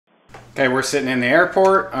Okay, we're sitting in the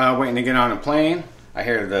airport waiting to get on a plane. I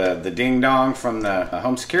hear the ding-dong from the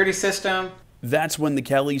home security system. That's when the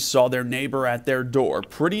Kellys saw their neighbor at their door.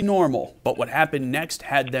 Pretty normal, but what happened next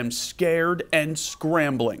had them scared and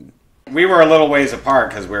scrambling. We were a little ways apart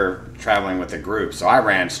because we were traveling with a group, so I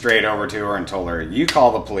ran straight over to her and told her, "You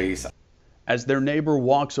call the police." As their neighbor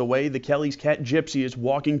walks away, the Kellys' cat Gypsy is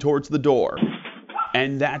walking towards the door.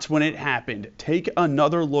 And that's when it happened. Take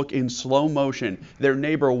another look in slow motion. Their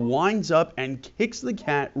neighbor winds up and kicks the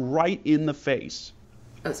cat right in the face.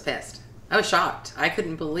 I was pissed. I was shocked. I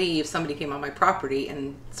couldn't believe somebody came on my property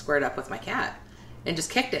and squared up with my cat and just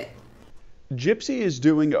kicked it. Gypsy is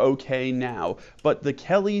doing okay now, but the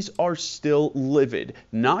Kellys are still livid,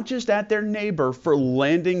 not just at their neighbor for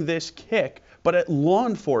landing this kick, but at law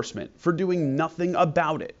enforcement for doing nothing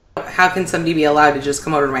about it. How can somebody be allowed to just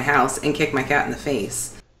come over to my house and kick my cat in the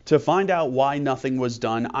face? To find out why nothing was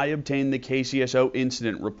done, I obtained the KCSO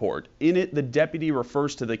incident report. In it, the deputy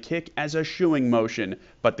refers to the kick as a shooing motion,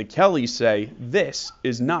 but the Kellys say this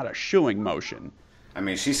is not a shooing motion. I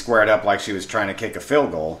mean, she squared up like she was trying to kick a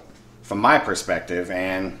field goal, from my perspective,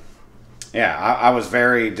 and yeah, I was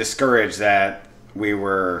very discouraged that we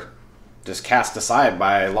were just cast aside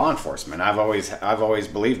by law enforcement. I've always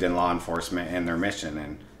believed in law enforcement and their mission,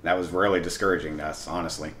 and that was really discouraging to us,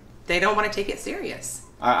 honestly. They don't want to take it serious.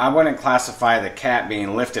 I wouldn't classify the cat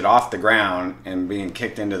being lifted off the ground and being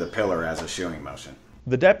kicked into the pillar as a shooing motion.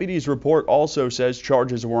 The deputy's report also says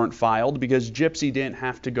charges weren't filed because Gypsy didn't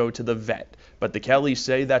have to go to the vet, but the Kellys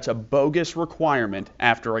say that's a bogus requirement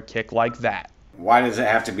after a kick like that. Why does it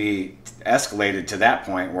have to be escalated to that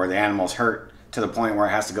point where the animal's hurt to the point where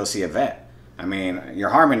it has to go see a vet? I mean, you're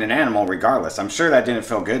harming an animal regardless. I'm sure that didn't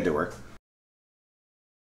feel good to her.